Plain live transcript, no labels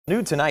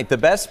New tonight, the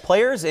best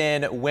players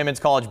in women's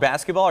college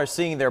basketball are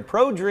seeing their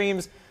pro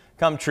dreams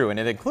come true, and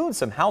it includes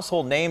some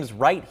household names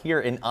right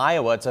here in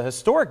Iowa. It's a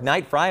historic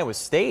night for Iowa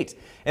State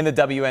in the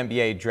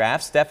WNBA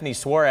draft. Stephanie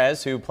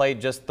Suarez, who played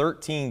just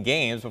 13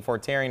 games before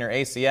tearing her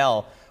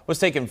ACL, was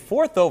taken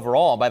 4th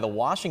overall by the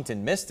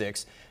Washington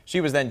Mystics. She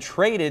was then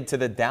traded to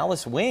the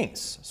Dallas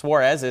Wings.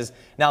 Suarez is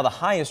now the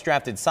highest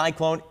drafted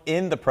Cyclone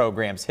in the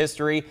program's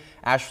history.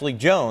 Ashley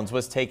Jones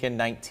was taken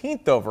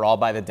 19th overall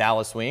by the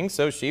Dallas Wings,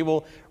 so she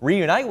will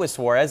reunite with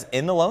Suarez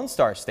in the Lone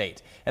Star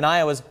State. And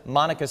Iowa's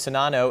Monica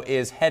Sonano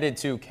is headed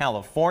to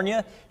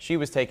California. She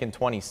was taken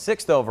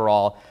 26th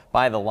overall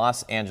by the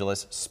Los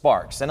Angeles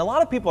Sparks. And a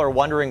lot of people are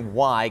wondering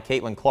why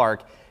Caitlin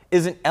Clark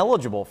isn't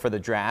eligible for the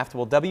draft.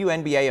 Well,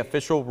 WNBA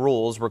official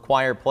rules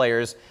require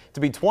players to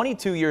be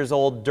 22 years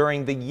old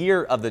during the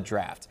year of the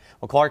draft.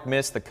 Well, Clark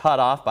missed the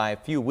cutoff by a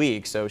few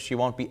weeks, so she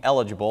won't be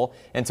eligible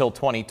until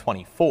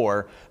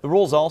 2024. The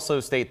rules also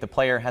state the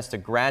player has to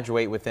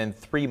graduate within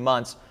 3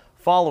 months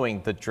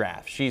following the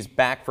draft. She's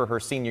back for her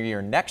senior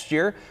year next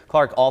year.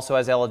 Clark also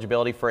has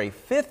eligibility for a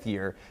 5th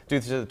year due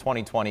to the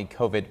 2020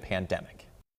 COVID pandemic.